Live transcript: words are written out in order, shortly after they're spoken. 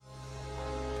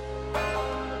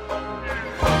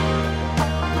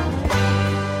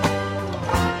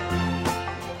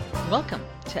welcome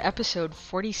to episode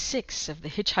 46 of the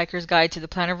Hitchhiker's Guide to the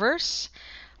Plannerverse.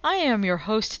 I am your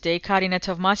host today, Karina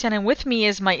Tovmasyan, and with me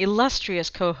is my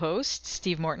illustrious co-host,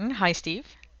 Steve Morton. Hi, Steve.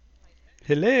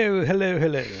 Hello, hello,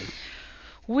 hello.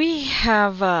 We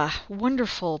have a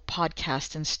wonderful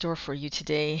podcast in store for you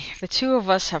today. The two of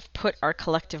us have put our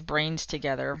collective brains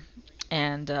together,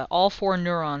 and all four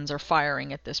neurons are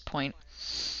firing at this point.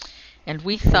 And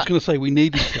we thought... I was going to say we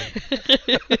needed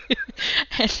to.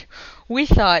 And we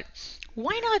thought,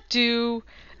 why not do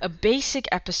a basic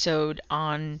episode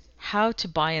on how to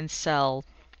buy and sell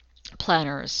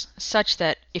planners, such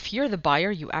that if you're the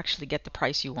buyer, you actually get the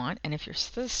price you want, and if you're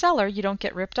the seller, you don't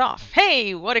get ripped off.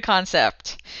 Hey, what a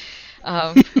concept!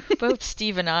 Both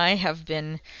Steve and I have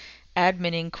been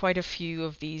adminning quite a few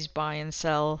of these buy and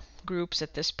sell groups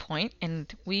at this point,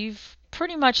 and we've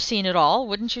pretty much seen it all,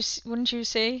 wouldn't you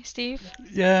say, Steve?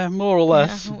 Yeah, more or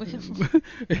less.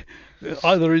 Yeah.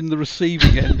 Either in the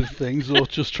receiving end of things or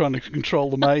just trying to control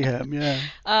the mayhem. Yeah.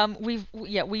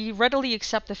 We readily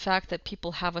accept the fact that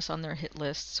people have us on their hit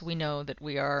lists. We know that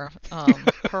we are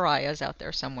pariahs out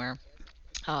there somewhere.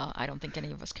 I don't think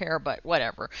any of us care, but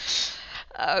whatever.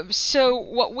 So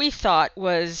what we thought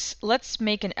was, let's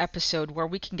make an episode where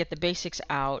we can get the basics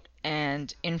out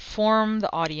and inform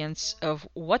the audience of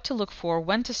what to look for,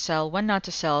 when to sell, when not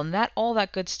to sell, and all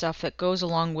that good stuff that goes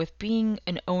along with being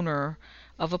an owner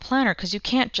of a planner, because you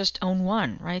can't just own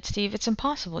one, right, Steve? It's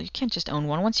impossible. You can't just own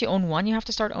one. Once you own one, you have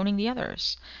to start owning the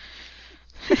others.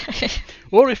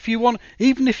 Or if you want,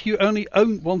 even if you only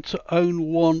want to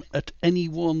own one at any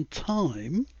one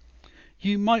time,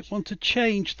 you might want to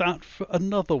change that for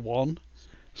another one.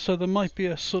 So there might be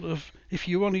a sort of, if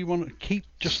you only want to keep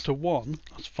just to one,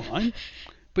 that's fine.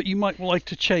 But you might like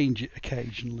to change it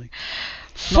occasionally.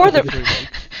 For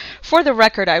the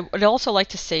record, I would also like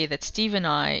to say that Steve and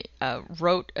I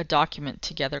wrote a document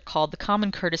together called the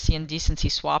Common Courtesy and Decency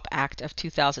Swap Act of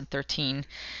 2013,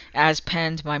 as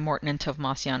penned by Morton and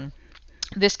Tovmasyan.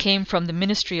 This came from the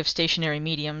Ministry of Stationary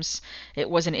Mediums. It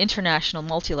was an international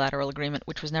multilateral agreement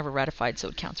which was never ratified, so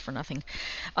it counts for nothing.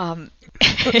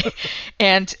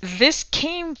 And this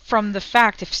came from the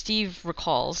fact, if Steve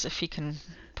recalls, if he can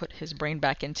put his brain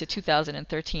back into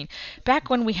 2013, back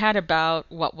when we had about,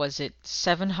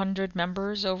 700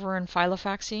 members over in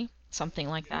Filofaxy? Something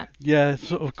like that. Yeah,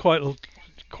 sort of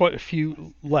quite a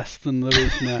few less than there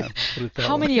is now.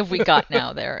 How many have we got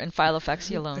now there in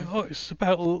Filofaxy alone? Oh, it's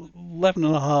about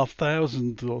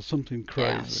 11,500 or something crazy.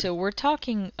 Yeah, so we're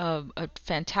talking a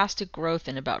fantastic growth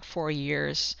in about 4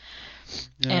 years.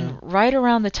 Yeah. And right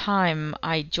around the time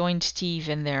I joined Steve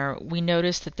in there, we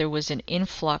noticed that there was an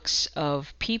influx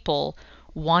of people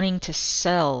wanting to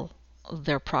sell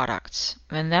their products.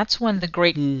 And that's when the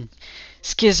great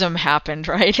schism happened,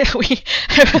 right?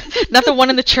 Not the one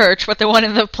in the church, but the one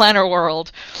in the planner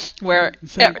world, where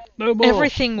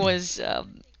everything was...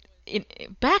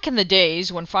 back in the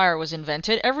days when fire was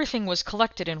invented, everything was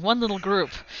collected in one little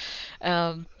group.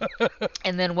 And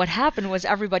then what happened was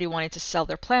everybody wanted to sell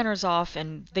their planners off,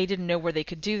 and they didn't know where they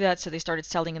could do that, so they started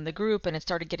selling in the group, and it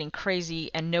started getting crazy,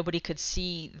 and nobody could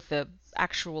see the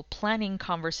actual planning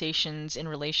conversations in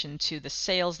relation to the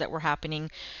sales that were happening.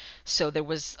 So there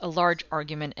was a large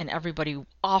argument, and everybody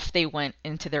off they went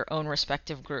into their own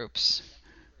respective groups.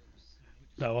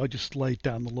 No, I just laid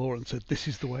down the law and said, this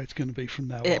is the way it's going to be from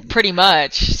now on. Pretty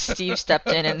much. Steve stepped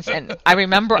in, and I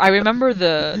remember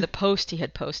the post he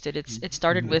had posted. It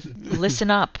started with,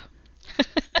 listen up.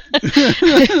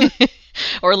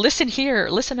 Or listen here,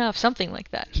 listen up, something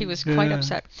like that. He was quite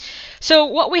upset. So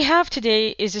what we have today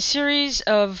is a series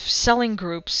of selling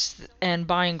groups and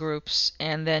buying groups,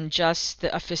 and then just the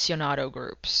aficionado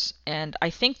groups. And I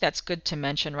think that's good to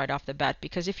mention right off the bat,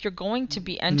 because if you're going to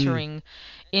be entering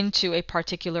into a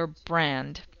particular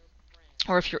brand,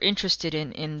 or if you're interested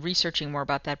in researching more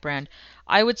about that brand,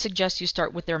 I would suggest you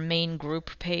start with their main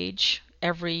group page.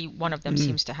 Every one of them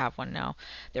seems to have one now.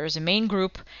 There is a main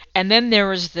group, and then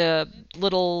there is the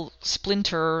little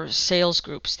splinter sales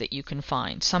groups that you can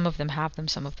find. Some of them have them,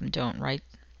 some of them don't, right?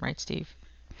 Right, Steve?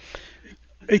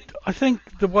 I think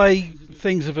the way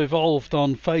things have evolved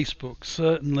on Facebook,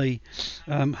 certainly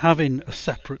having a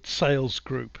separate sales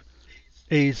group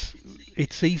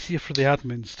it's easier for the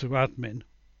admins to admin,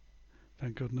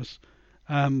 thank goodness.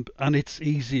 And it's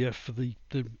easier for the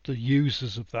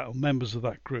users of that, or members of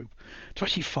that group, to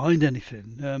actually find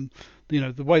anything.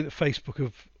 The way that Facebook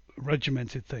have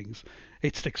regimented things,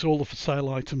 it sticks all the for sale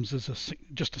items as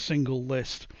just a single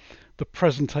list. The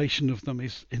presentation of them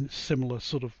is in a similar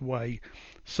sort of way,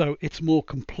 so it's more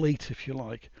complete, if you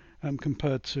like.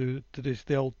 compared to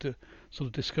the old sort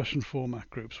of discussion format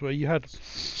groups where you had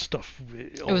stuff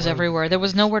It was everywhere. There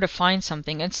was nowhere to find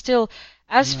something. And still,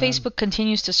 as Facebook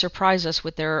continues to surprise us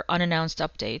with their unannounced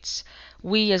updates,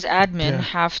 we as admin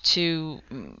have to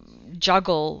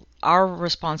juggle our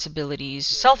responsibilities,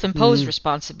 self-imposed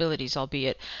responsibilities,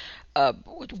 albeit,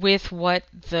 with what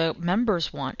the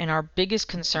members want. And our biggest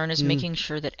concern is making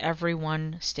sure that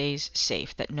everyone stays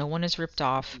safe, that no one is ripped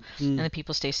off, and that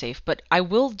people stay safe. But I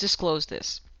will disclose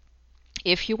this.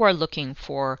 If you are looking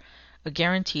for a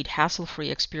guaranteed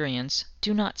hassle-free experience,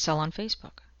 do not sell on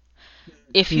Facebook.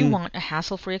 If you want a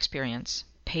hassle-free experience,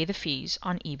 pay the fees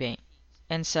on eBay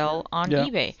and sell on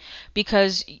eBay,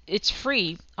 because it's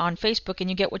free on Facebook and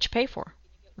you get what you pay for.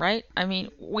 Right? I mean,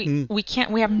 we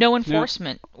have no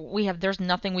enforcement. There's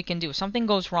nothing we can do. If something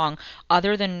goes wrong,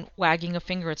 other than wagging a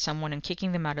finger at someone and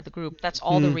kicking them out of the group, that's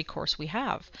all the recourse we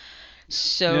have.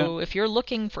 So if you're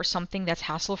looking for something that's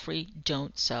hassle-free,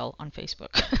 don't sell on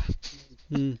Facebook.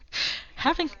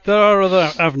 There are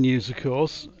other avenues, of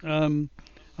course, and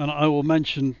I will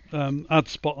mention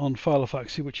AdSpot on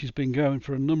Filofaxy, which has been going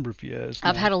for a number of years now.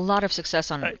 I've had a lot of success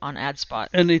on AdSpot.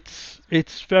 And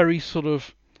it's very sort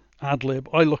of ad lib.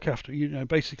 I look after,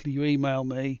 basically you email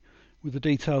me with the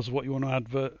details of what you want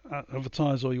to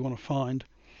advertise or you want to find,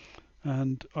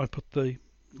 and I put the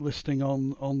listing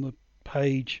on the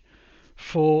page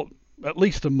for at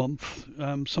least a month,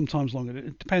 sometimes longer.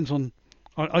 It depends on,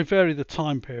 I vary the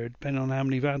time period depending on how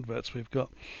many adverts we've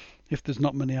got. If there's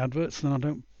not many adverts, then I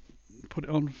don't put it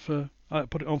on for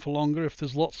longer. If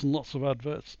there's lots and lots of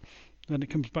adverts, then it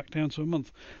comes back down to a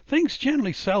month. Things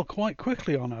generally sell quite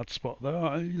quickly on AdSpot,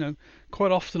 though.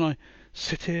 Quite often I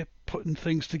sit here putting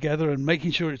things together and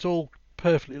making sure it's all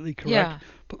perfectly correct. Yeah.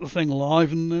 Put the thing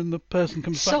live, and then the person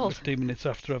comes back 15 minutes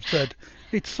after I've said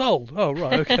it's sold. Oh,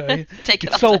 right, okay.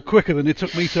 It's sold quicker than it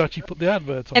took me to actually put the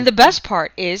advert on. And the best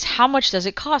part is, how much does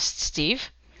it cost,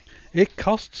 Steve? It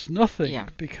costs nothing,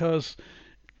 because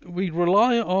we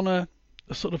rely on a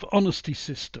sort of honesty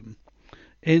system,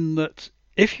 in that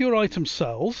if your item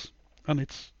sells, and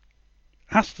it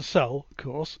has to sell, of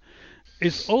course,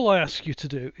 is all I ask you to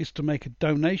do is to make a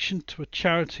donation to a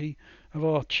charity of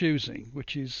our choosing,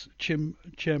 which is Chim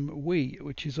Wee,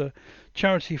 which is a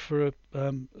charity for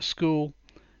a school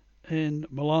in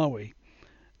Malawi.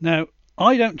 Now,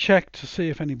 I don't check to see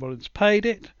if anybody's paid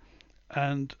it,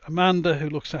 and Amanda, who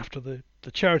looks after the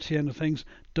charity end of things,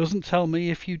 doesn't tell me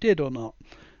if you did or not.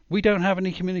 We don't have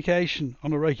any communication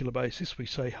on a regular basis. We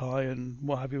say hi and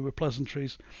what have you with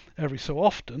pleasantries every so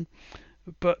often,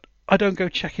 but I don't go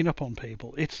checking up on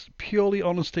people. It's purely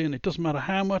honesty, and it doesn't matter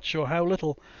how much or how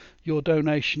little your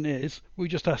donation is. We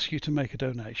just ask you to make a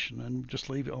donation and just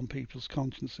leave it on people's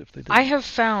conscience if they do. I have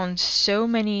found so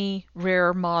many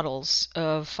rare models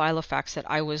of Filofax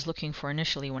that I was looking for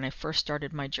initially when I first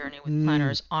started my journey with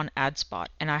planners on AdSpot,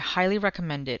 and I highly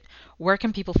recommend it. Where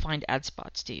can people find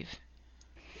AdSpot, Steve?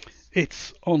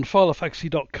 It's on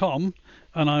filofaxy.com,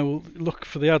 and I will look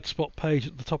for the AdSpot page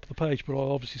at the top of the page, but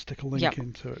I'll obviously stick a link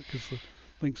into it because the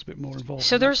link's a bit more involved.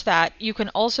 So there's that. You can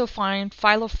also find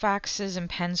Filofaxes and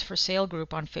Pens for Sale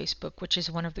group on Facebook, which is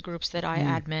one of the groups that I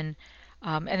admin.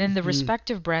 And then the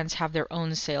respective brands have their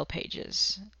own sale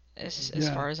pages, as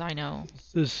far as I know.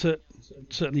 There's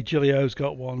certainly Gillio's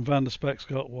got one, Vanderspek's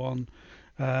got one.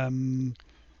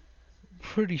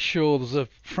 Pretty sure there's a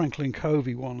Franklin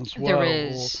Covey one as well. There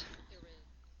is.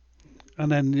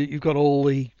 And then you've got all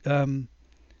the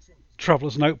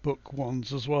Traveller's Notebook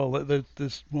ones as well.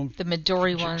 There's one, the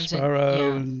Midori ones,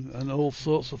 Sparrow, and all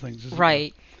sorts of things.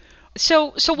 Right.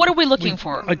 So what are we looking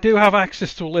for? I do have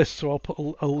access to a list, so I'll put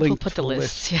a link. We'll put the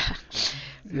list. Yeah.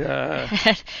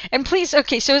 Yeah. And please,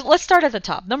 okay, so let's start at the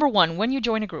top. Number one, when you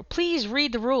join a group, please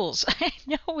read the rules. I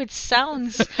know it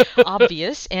sounds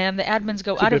obvious, and the admins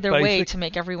go out of their way to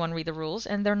make everyone read the rules,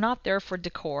 and they're not there for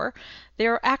decor.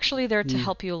 They're actually there to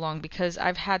help you along, because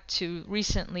I've had to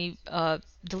recently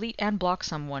delete and block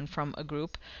someone from a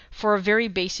group for a very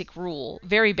basic rule,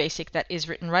 very basic, that is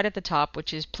written right at the top,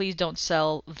 which is, please don't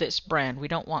sell this brand. We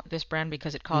don't want this brand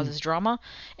because it causes drama.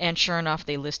 And sure enough,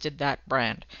 they listed that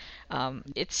brand.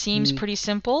 It seems pretty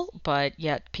simple, but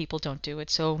yet people don't do it.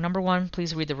 So number one,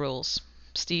 please read the rules.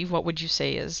 Steve, what would you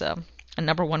say is a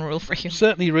number one rule for you?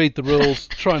 Certainly read the rules.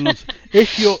 Try not.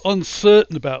 If you're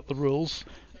uncertain about the rules,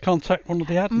 contact one of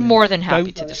the admins. More than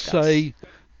happy to discuss.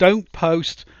 Don't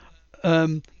post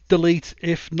delete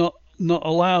if not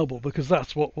allowable, because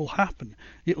that's what will happen.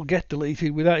 It'll get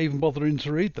deleted without even bothering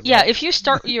to read them. Yeah, if you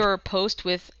start your post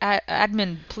with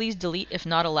admin, please delete if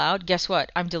not allowed, guess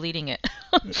what? I'm deleting it.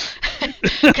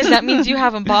 Because that means you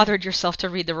haven't bothered yourself to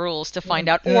read the rules to find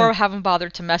out, or haven't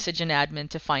bothered to message an admin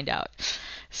to find out.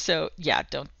 So yeah,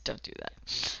 don't do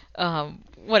that.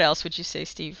 What else would you say,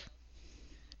 Steve?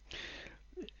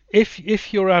 If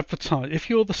you're if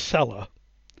you're the seller,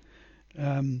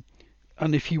 um,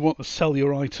 and if you want to sell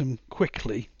your item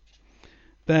quickly,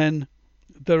 then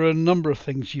there are a number of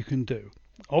things you can do.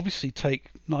 Obviously, take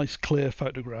nice clear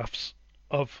photographs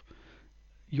of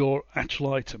your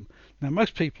actual item. Now,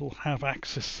 most people have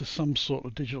access to some sort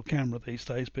of digital camera these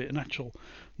days, be it an actual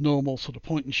normal sort of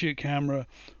point and shoot camera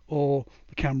or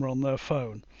the camera on their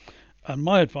phone. And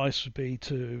my advice would be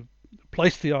to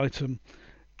place the item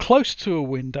close to a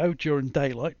window during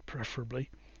daylight, preferably,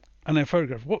 and then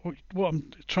photograph. What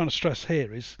I'm trying to stress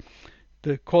here is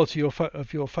the quality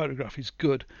of your photograph is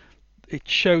good. It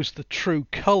shows the true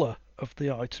colour of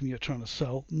the item you're trying to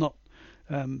sell, not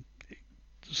um,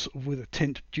 sort of with a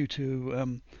tint due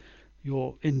to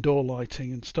your indoor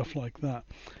lighting and stuff like that.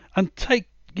 And take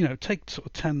sort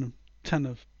of 10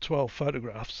 or 12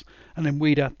 photographs, and then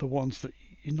weed out the ones that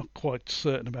you're not quite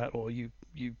certain about, or you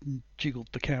jiggled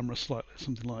the camera slightly,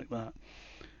 something like that,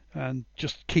 and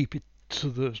just keep it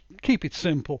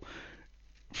simple.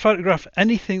 Photograph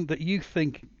anything that you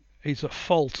think is a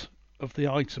fault of the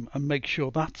item and make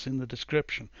sure that's in the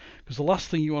description, because the last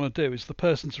thing you want to do is the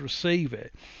person to receive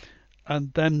it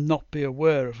and then not be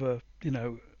aware of a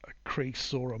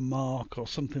crease or a mark or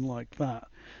something like that.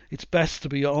 It's best to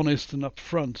be honest and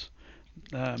upfront.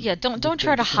 Yeah, don't With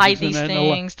try to these hide things, and these then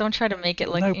things. Don't try to make it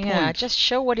like, no yeah, point. just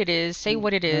show what it is, say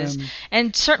what it is. Um,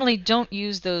 And certainly don't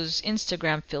use those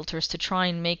Instagram filters to try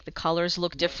and make the colors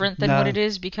look different than what no, it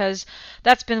is, because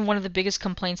that's been one of the biggest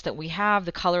complaints that we have.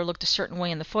 The color looked a certain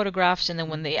way in the photographs, and then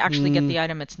when they actually get mm, the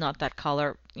item, it's not that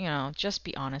color. Just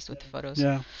be honest with the photos.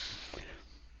 yeah.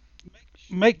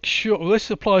 Make sure, well, this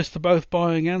applies to both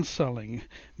buying and selling.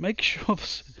 Make sure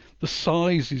the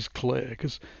size is clear,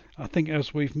 because I think,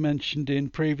 as we've mentioned in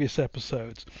previous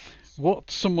episodes,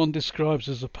 what someone describes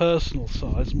as a personal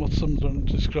size and what someone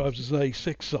describes as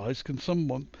A6 size can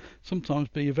sometimes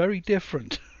be very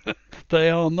different. They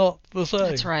are not the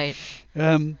That's same. right.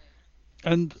 Um,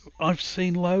 and I've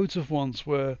seen loads of ones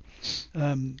where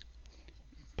um,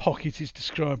 pocket is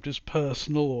described as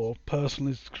personal, or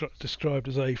personal is described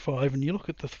as A5, and you look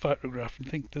at the photograph and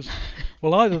think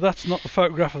well, either that's not the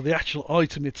photograph of the actual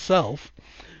item itself,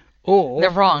 They're or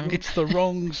wrong. it's the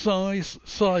wrong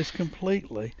size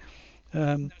completely.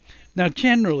 Um, Now,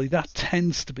 generally, that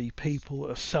tends to be people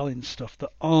that are selling stuff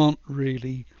that aren't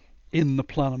really in the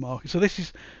planner market. So this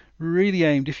is really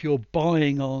aimed if you're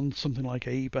buying on something like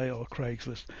eBay or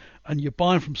Craigslist, and you're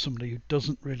buying from somebody who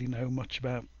doesn't really know much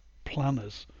about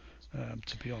planners,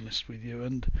 to be honest with you,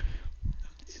 and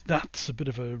that's a bit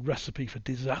of a recipe for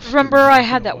disaster Remember, in I in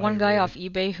had a that way, one guy off really.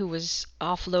 eBay who was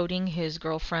offloading his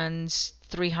girlfriend's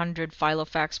 300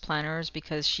 Filofax planners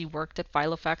because she worked at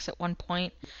Filofax at one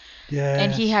point,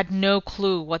 and he Yes. had no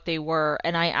clue what they were.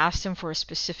 And I asked him for a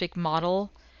specific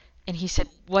model, and he said,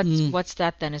 "What's Mm, what's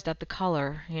that then? Is that the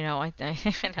color?" And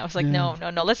I was like, yeah. "No, no,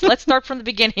 no. Let's start from the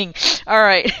beginning." All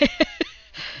right.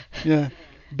 Yeah.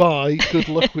 Bye. Good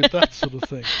luck with that sort of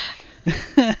thing.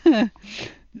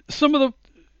 Some of the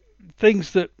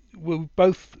things that we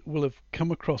both will have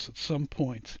come across at some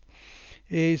point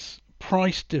is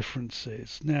price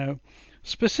differences. Now,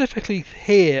 specifically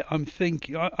here, I'm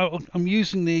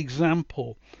using the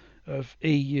example of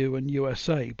EU and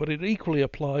USA, but it equally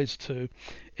applies to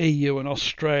EU and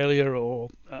Australia, or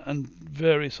and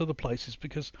various other places,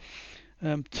 because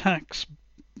tax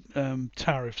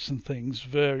tariffs and things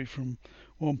vary from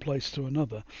one place to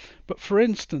another. But for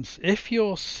instance, if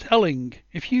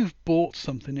you've bought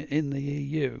something in the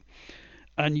EU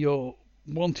and you're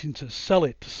wanting to sell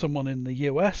it to someone in the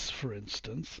US, for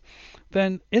instance,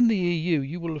 then in the EU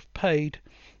you will have paid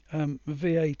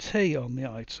VAT on the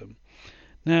item.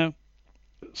 Now,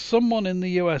 someone in the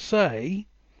USA,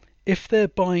 if they're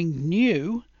buying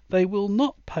new, they will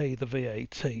not pay the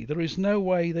VAT. There is no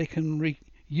way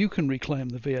you can reclaim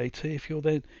the VAT if you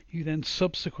then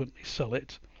subsequently sell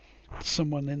it to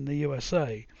someone in the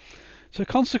USA. So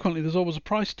consequently, there's always a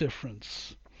price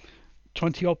difference.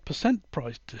 20 odd percent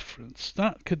price difference.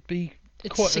 That could be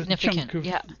It's quite a chunk significant.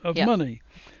 Yeah. of Yeah. money.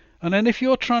 And then if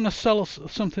you're trying to sell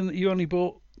something that you only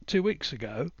bought 2 weeks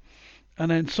ago, and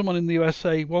then someone in the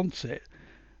USA wants it,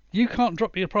 you can't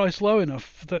drop your price low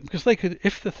enough because they could,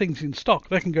 if the thing's in stock,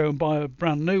 they can go and buy a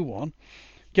brand new one,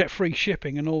 get free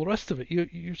shipping and all the rest of it.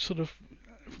 You sort of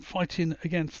fighting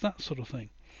against that sort of thing.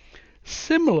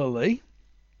 Similarly,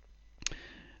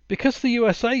 because the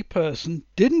USA person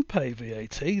didn't pay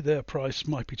VAT, their price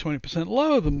might be 20%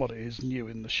 lower than what it is new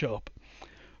in the shop.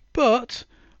 But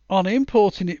on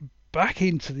importing it back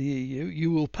into the EU,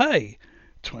 you will pay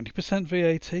 20%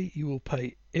 VAT, you will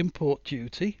pay import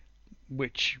duty,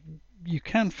 which you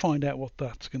can find out what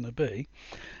that's going to be,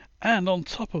 and on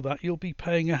top of that you'll be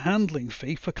paying a handling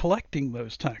fee for collecting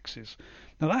those taxes.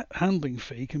 Now that handling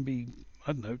fee can be,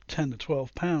 I don't know, £10 to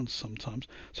 £12 sometimes.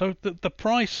 So the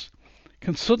price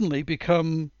can suddenly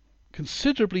become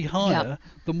considerably higher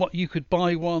than what you could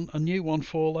buy a new one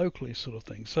for locally, sort of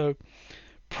thing. So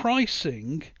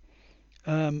pricing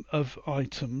of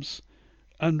items,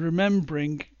 and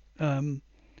remembering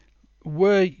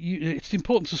it's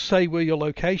important to say where your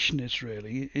location is,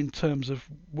 really, in terms of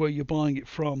where you're buying it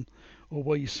from or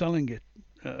where you're selling it,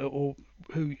 or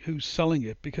who's selling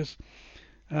it, because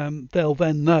they'll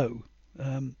then know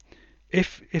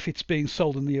if it's being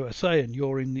sold in the USA and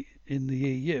you're in the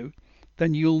EU,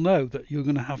 then you'll know that you're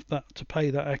going to have to pay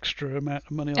that extra amount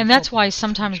of money on top. And that's why of it,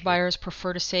 sometimes potentially. buyers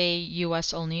prefer to say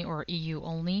US only or EU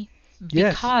only.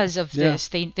 Yes. Because of Yeah. this,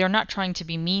 they're not trying to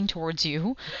be mean towards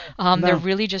you. No. They're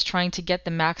really just trying to get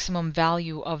the maximum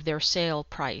value of their sale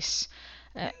price.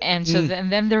 And so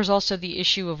then there's also the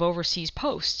issue of overseas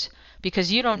post,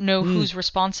 because you don't know who's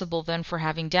responsible then for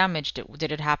having damaged it.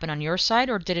 Did it happen on your side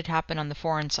or did it happen on the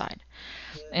foreign side?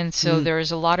 And so there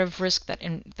is a lot of risk that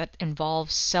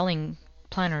involves selling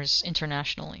planners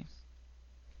internationally.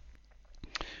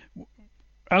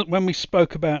 When we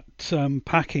spoke about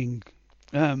packing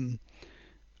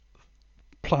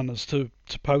planners to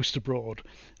post abroad,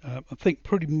 I think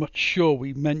pretty much sure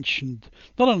we mentioned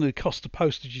not only the cost of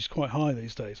postage is quite high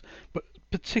these days, but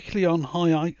particularly on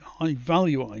high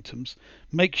value items,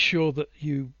 make sure that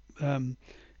you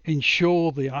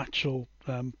insure the actual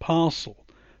parcel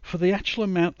for the actual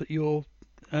amount that your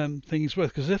thing is worth.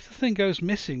 Because if the thing goes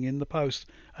missing in the post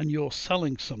and you're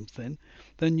selling something,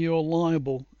 then you're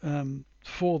liable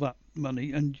for that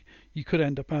money, and you could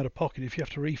end up out of pocket if you have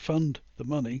to refund the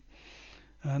money,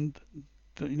 and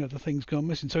the thing's gone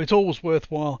missing. So it's always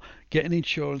worthwhile getting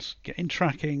insurance, getting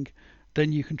tracking.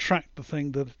 Then you can track the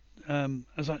thing that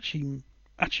has actually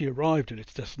arrived at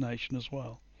its destination as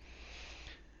well.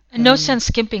 And no sense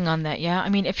skimping on that, yeah? I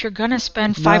mean, if you're going to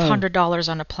spend $500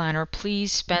 on a planner,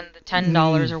 please spend the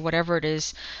 $10 or whatever it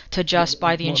is to just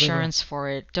buy the insurance for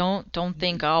it. Don't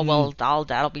think, oh, well,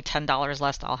 that'll be $10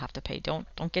 less I'll have to pay. Don't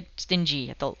get stingy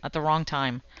at the wrong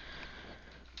time.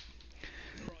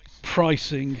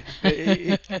 Pricing.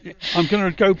 I'm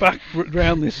going to go back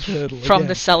around this hurdle from again.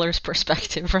 The seller's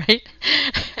perspective, right?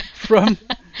 from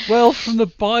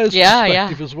the buyer's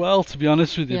perspective as well, to be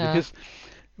honest with you, because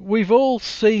we've all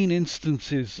seen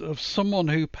instances of someone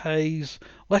who pays,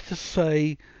 let us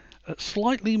say,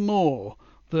 slightly more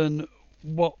than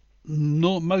what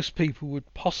most people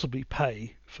would possibly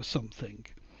pay for something.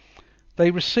 They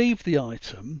receive the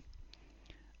item,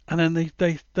 and then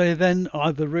they then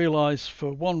either realise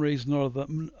for one reason or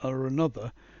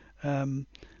another,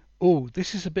 oh,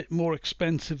 this is a bit more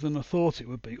expensive than I thought it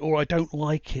would be, or I don't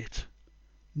like it.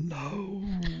 No.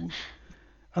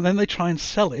 And then they try and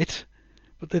sell it,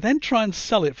 but they then try and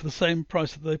sell it for the same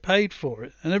price that they paid for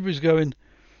it. And everybody's going,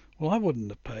 well, I wouldn't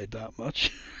have paid that much.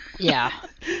 Yeah.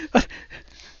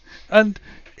 And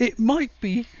it might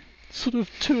be sort of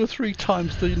 2 or 3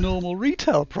 times the normal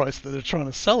retail price that they're trying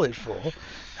to sell it for.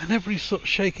 And everybody's sort of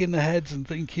shaking their heads and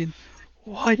thinking,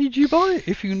 why did you buy it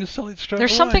if you're going to sell it straight away?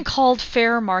 There's something called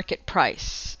fair market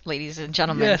price, ladies and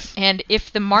gentlemen. Yes. And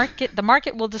if the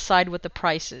market will decide what the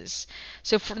price is.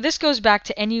 So this goes back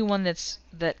to anyone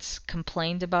that's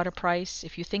complained about a price.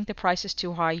 If you think the price is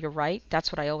too high, you're right.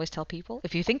 That's what I always tell people.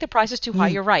 If you think the price is too high,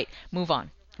 you're right. Move on.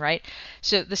 Right?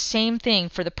 So the same thing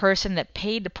for the person that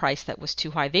paid the price that was too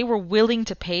high. They were willing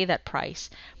to pay that price,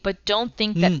 but don't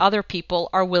think that other people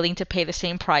are willing to pay the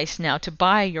same price now to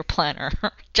buy your planner.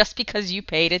 Just because you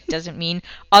paid it doesn't mean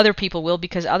other people will,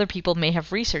 because other people may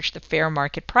have researched the fair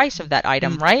market price of that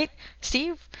item, right,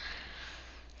 Steve?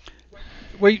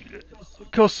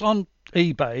 Of course, on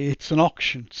eBay, it's an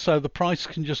auction, so the price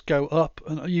can just go up,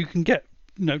 and you can get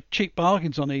cheap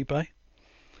bargains on eBay.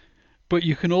 But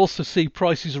you can also see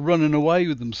prices running away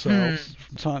with themselves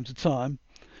from time to time,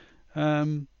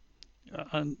 and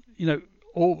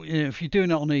if you're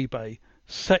doing it on eBay,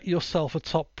 set yourself a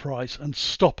top price and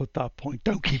stop at that point.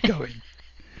 Don't keep going.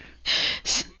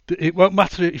 It won't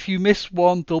matter if you miss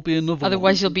one; there'll be another.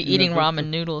 Otherwise, you'll be eating ramen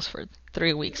noodles for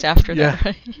 3 weeks after that.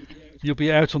 Right? You'll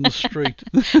be out on the street.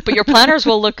 But your planners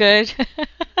will look good.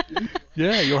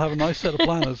 Yeah, you'll have a nice set of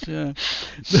planners. Yeah.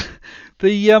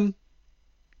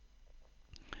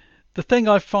 The thing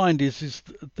I find is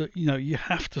that you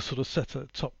have to sort of set a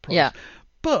top price. Yeah.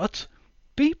 But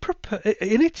be prepared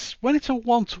when it's a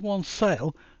one-to-one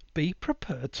sale. Be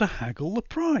prepared to haggle the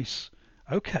price.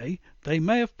 Okay, they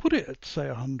may have put it at say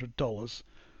 $100.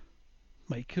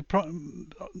 make a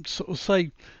sort of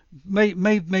say,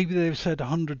 maybe they've said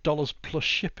 $100 plus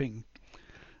shipping.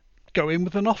 Go in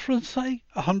with an offer and say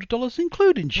 $100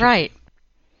 including shipping. Right.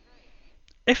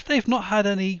 If they've not had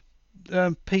any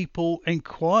people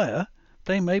inquire,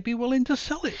 they may be willing to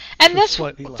sell it And for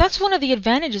slightly less. that's one of the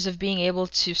advantages of being able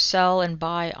to sell and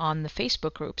buy on the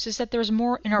Facebook groups, is that there's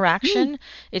more interaction.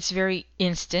 It's very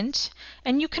instant,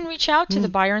 and you can reach out to the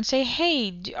buyer and say,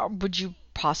 hey, would you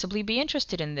possibly be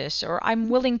interested in this? Or I'm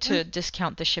willing to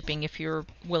discount the shipping if you're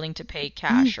willing to pay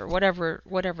cash, or whatever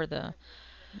the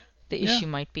issue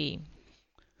might be.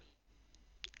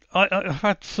 I've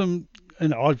had some,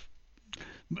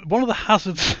 one of the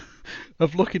hazards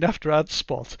of looking after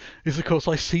AdSpot is, of course,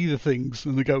 I see the things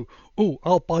and they go, oh,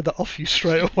 I'll buy that off you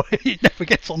straight away. It never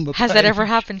gets on the page. Has that ever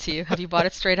happened to you? Have you bought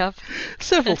it straight up?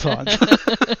 Several times.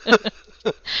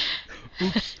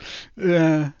 Oops.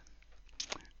 Yeah.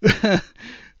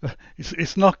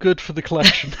 It's not good for the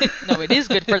collection. No, it is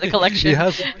good for the collection.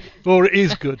 It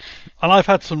is good. And I've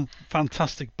had some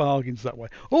fantastic bargains that way.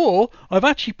 Or I've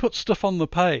actually put stuff on the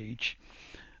page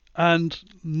and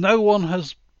no one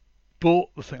has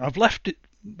bought the thing. I've left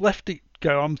it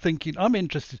go. I'm thinking I'm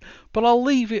interested, but I'll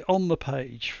leave it on the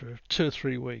page for 2 or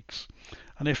 3 weeks,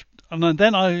 and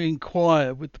then I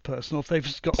inquire with the person if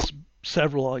they've got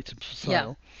several items for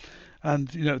sale, and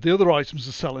the other items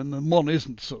are selling and one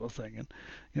isn't, sort of thing, and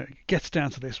it gets down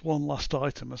to this one last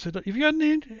item. I said, have you got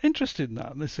any interest in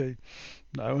that? And they say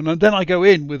no, and then I go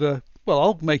in with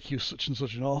I'll make you such and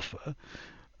such an offer.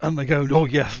 And they go, oh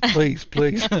yes, please,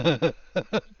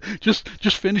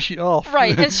 just finish it off.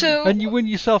 Right, and so and you win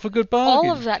yourself a good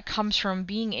bargain. All of that comes from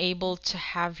being able to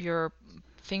have your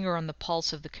finger on the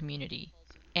pulse of the community,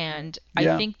 and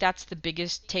I think that's the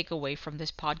biggest takeaway from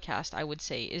this podcast. I would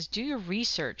say is do your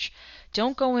research.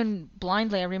 Don't go in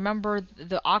blindly. I remember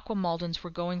the Aqua Maldens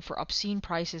were going for obscene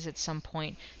prices at some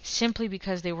point simply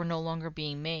because they were no longer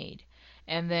being made.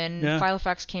 And then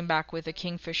Filofax came back with a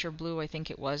Kingfisher Blue, I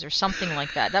think it was, or something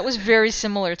like that. That was very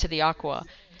similar to the Aqua.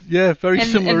 Yeah, very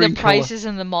similar. And the prices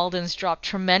in the Maldens dropped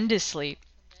tremendously.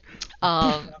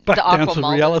 Back the down Aqua to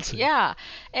Maldens. reality. Yeah.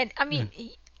 And I mean,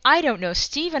 I don't know.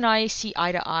 Steve and I see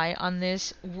eye to eye on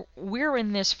this. We're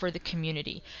in this for the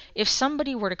community. If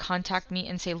somebody were to contact me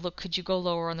and say, look, could you go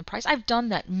lower on the price? I've done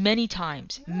that many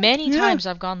times. Many times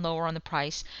I've gone lower on the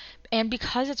price. And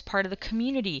because it's part of the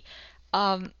community.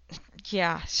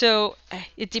 So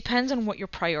it depends on what your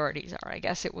priorities are, I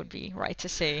guess it would be right to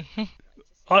say.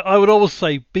 I would always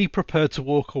say be prepared to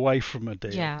walk away from a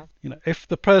deal. Yeah. If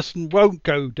the person won't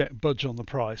budge on the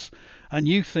price and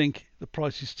you think the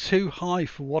price is too high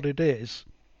for what it is,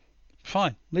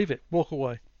 fine, leave it, walk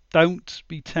away. Don't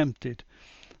be tempted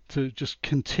to just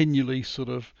continually sort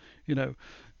of,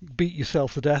 beat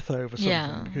yourself to death over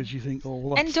something because you think, oh,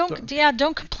 well, that's... And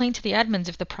don't complain to the admins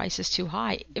if the price is too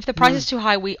high. If the price is too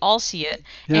high, we all see it,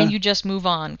 and you just move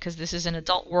on because this is an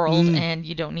adult world and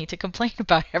you don't need to complain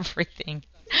about everything.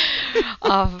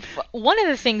 One of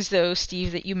the things, though,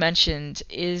 Steve, that you mentioned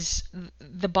is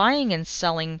the buying and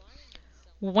selling.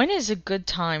 When is a good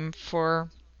time for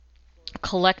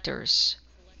collectors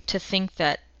to think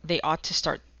that they ought to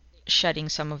start shedding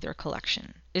some of their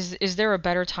collection? Is there a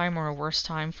better time or a worse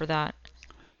time for that?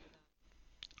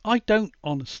 I don't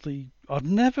honestly. I've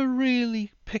never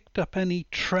really picked up any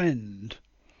trend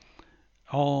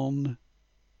on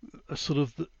a sort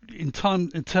of in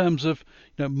terms of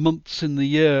months in the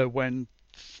year when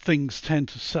things tend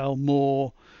to sell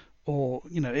more, or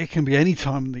it can be any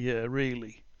time in the year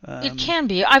really. It can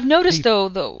be. I've noticed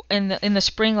though in the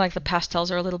spring, like the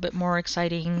pastels are a little bit more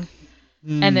exciting.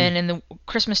 And then in the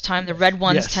Christmas time, the red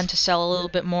ones tend to sell a little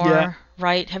bit more,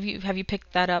 right? Have you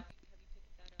picked that up?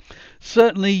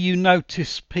 Certainly, you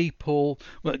notice people.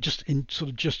 Well, just in sort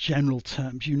of just general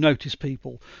terms, you notice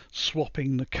people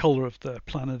swapping the colour of their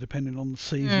planner depending on the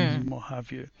seasons and what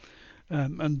have you.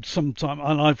 And sometimes,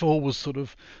 and I've always sort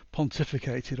of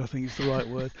pontificated, I think is the right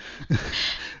word,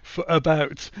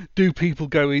 about do people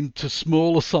go into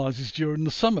smaller sizes during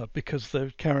the summer because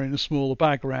they're carrying a smaller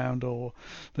bag around, or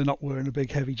they're not wearing a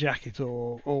big heavy jacket,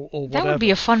 or whatever. That would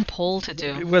be a fun poll to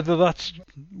do. Whether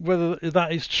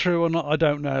that is true or not, I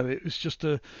don't know. It was just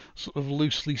a sort of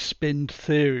loosely spinned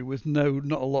theory with not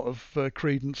a lot of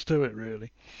credence to it,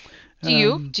 really. Do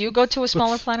you go to a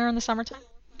smaller planner in the summertime?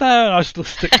 No, I still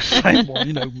stick to the same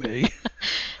one, me.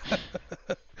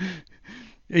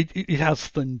 It has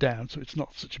thinned down, so it's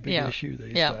not such a big issue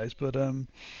these days. But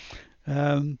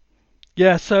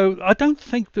so I don't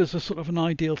think there's a sort of an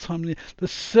ideal time.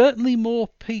 There's certainly more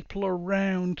people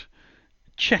around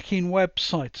checking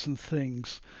websites and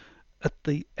things at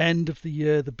the end of the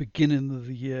year, the beginning of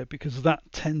the year, because that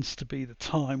tends to be the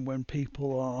time when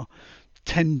people are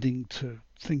tending to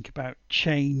think about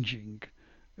changing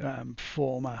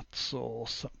formats, or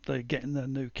they're getting their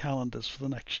new calendars for the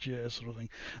next year, sort of thing.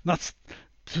 And that's,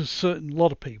 to a certain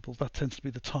lot of people, that tends to be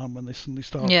the time when they suddenly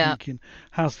start thinking,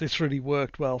 has this really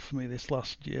worked well for me this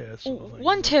last year, sort of thing.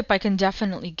 One tip I can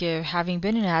definitely give, having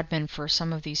been an admin for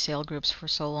some of these sale groups for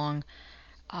so long,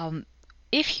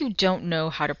 if you don't know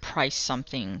how to price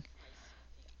something,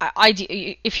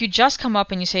 if you just come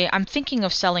up and you say, I'm thinking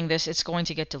of selling this, it's going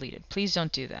to get deleted. Please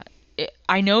don't do that.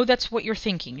 I know that's what you're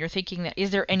thinking. You're thinking that,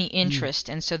 is there any interest?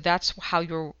 And so that's how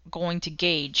you're going to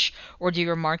gauge or do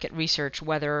your market research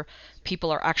whether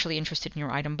people are actually interested in your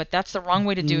item. But that's the wrong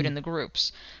way to do it in the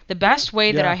groups. The best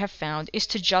way that I have found is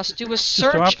to just do a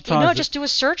search. Just do a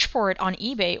search for it on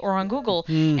eBay or on Google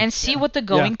and see what the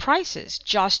going price is.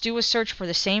 Just do a search for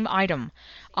the same item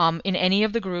in any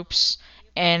of the groups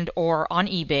and or on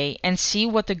eBay, and see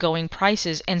what the going price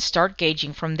is and start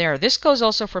gauging from there. This goes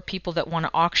also for people that want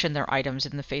to auction their items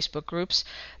in the Facebook groups.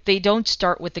 They don't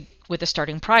start with the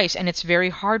starting price, and it's very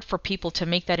hard for people to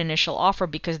make that initial offer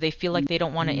because they feel like they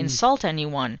don't want to insult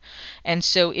anyone. And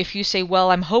so if you say, well,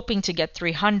 I'm hoping to get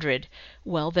 300,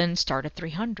 well, then start at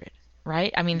 300,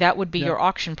 right? I mean, that would be your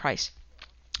auction price.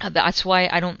 That's why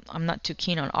I'm not too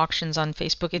keen on auctions on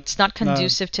Facebook. It's not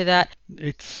conducive to that.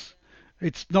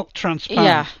 It's not transparent.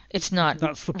 Yeah, it's not.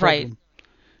 That's the problem.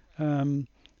 Right.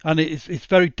 And it's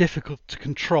very difficult to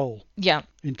control. Yeah.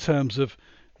 In terms of,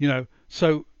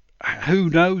 so who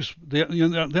knows? The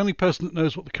only person that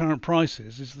knows what the current price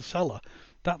is the seller.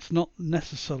 That's not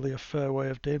necessarily a fair way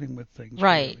of dealing with things.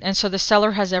 Right. Really. And so the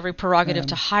seller has every prerogative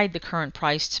to hide the current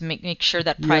price to make sure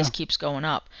that price keeps going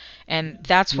up. And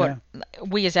that's what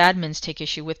we as admins take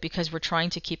issue with, because we're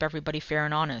trying to keep everybody fair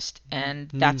and honest.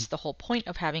 And that's the whole point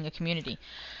of having a community.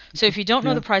 So if you don't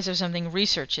know the price of something,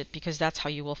 research it, because that's how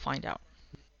you will find out.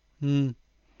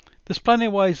 There's plenty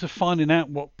of ways of finding out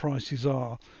what prices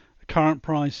are. Current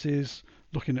prices,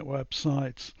 looking at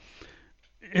websites.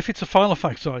 If it's a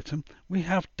Filofax item, we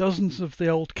have dozens of the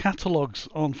old catalogues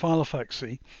on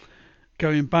Filofaxy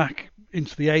going back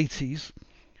into the 80s.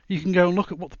 You can go and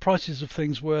look at what the prices of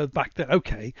things were back then.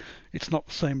 Okay, it's not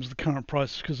the same as the current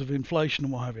prices because of inflation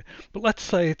and what have you. But let's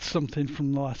say it's something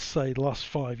from the last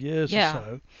 5 years or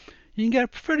so. You can get a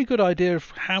pretty good idea of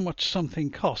how much something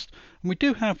cost. And we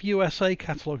do have USA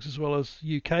catalogues as well as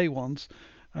UK ones,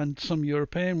 and some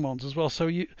European ones as well. So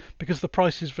because the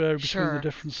prices vary between the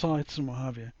different sites and what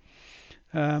have you.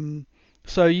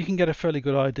 So you can get a fairly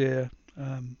good idea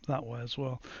that way as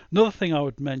well. Another thing I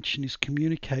would mention is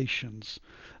communications.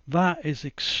 That is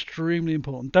extremely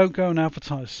important. Don't go and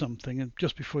advertise something and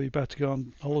just before you're about to go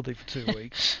on holiday for 2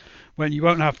 weeks when you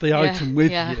won't have the item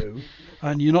with you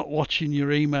and you're not watching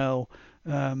your email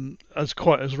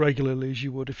quite as regularly as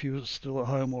you would if you were still at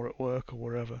home or at work or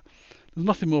wherever. There's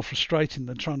nothing more frustrating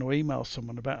than trying to email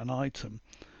someone about an item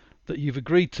that you've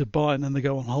agreed to buy and then they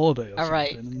go on holiday or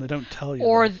something and they don't tell you.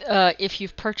 Or if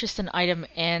you've purchased an item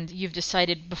and you've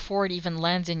decided before it even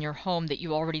lands in your home that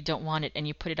you already don't want it and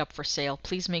you put it up for sale,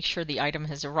 please make sure the item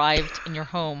has arrived in your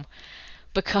home.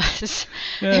 Because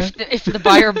if the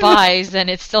buyer buys and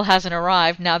it still hasn't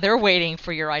arrived, now they're waiting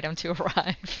for your item to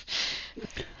arrive.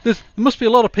 There must be a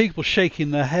lot of people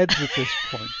shaking their heads at this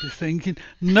point. They're thinking,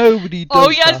 nobody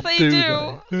does that, they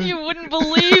do. You wouldn't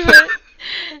believe it.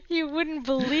 You wouldn't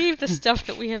believe the stuff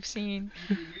that we have seen.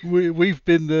 We've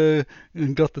been there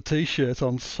and got the T-shirt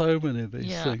on so many of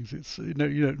these things. It's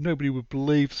nobody would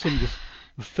believe some of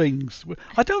the things.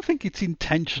 I don't think it's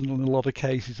intentional in a lot of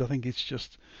cases. I think it's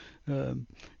just they're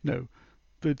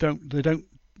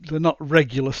not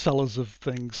regular sellers of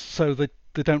things, so they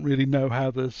don't really know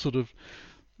how the sort of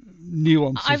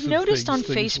nuances. I've noticed on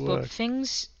things Facebook work.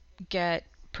 Things get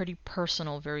pretty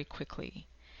personal very quickly.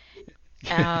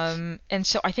 And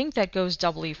so I think that goes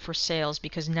doubly for sales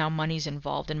because now money's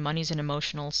involved and money's an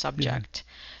emotional subject.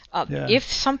 If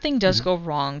something does go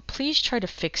wrong, please try to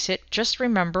fix it. Just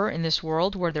remember, in this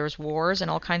world where there's wars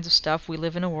and all kinds of stuff, we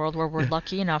live in a world where we're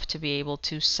lucky enough to be able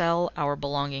to sell our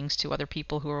belongings to other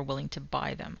people who are willing to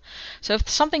buy them. So if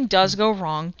something does go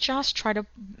wrong, just try to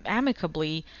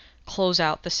amicably close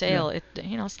out the sale.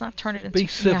 Let's not turn it into... Be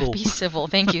civil. Yeah, be civil.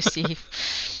 Thank you, Steve.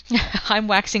 I'm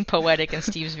waxing poetic and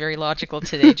Steve's very logical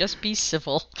today. Just be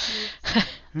civil.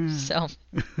 So...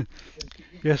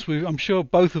 Yes, I'm sure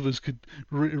both of us could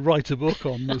write a book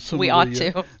on some we of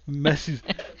the messes,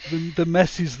 the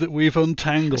messes that we've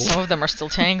untangled. Some of them are still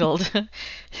tangled.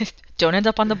 Don't end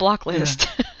up on the block list.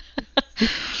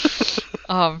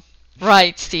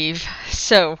 Right, Steve.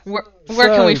 So, where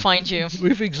can we find you?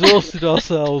 We've exhausted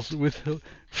ourselves with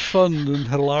fun and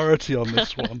hilarity on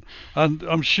this one, and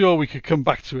I'm sure we could come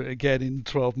back to it again in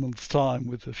 12 months' time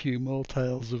with a few more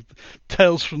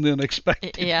tales from the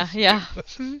unexpected. Yeah.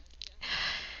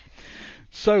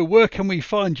 So, where can we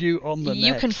find you on the net?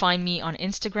 You can find me on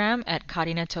Instagram at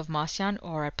Karina Tovmasyan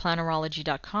or at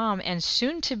plannerology.com, and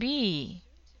soon to be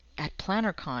at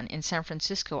PlannerCon in San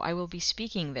Francisco. I will be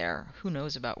speaking there. Who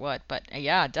knows about what, but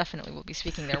yeah, definitely will be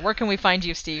speaking there. Where can we find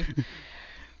you, Steve?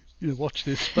 Watch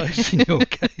this space in your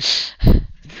case.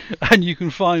 And you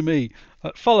can find me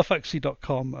at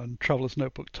follafaxi.com and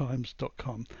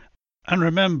travelersnotebooktimes.com. And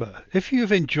remember, if you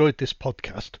have enjoyed this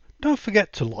podcast, don't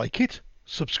forget to like it,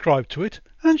 subscribe to it,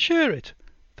 and share it.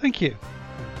 Thank you.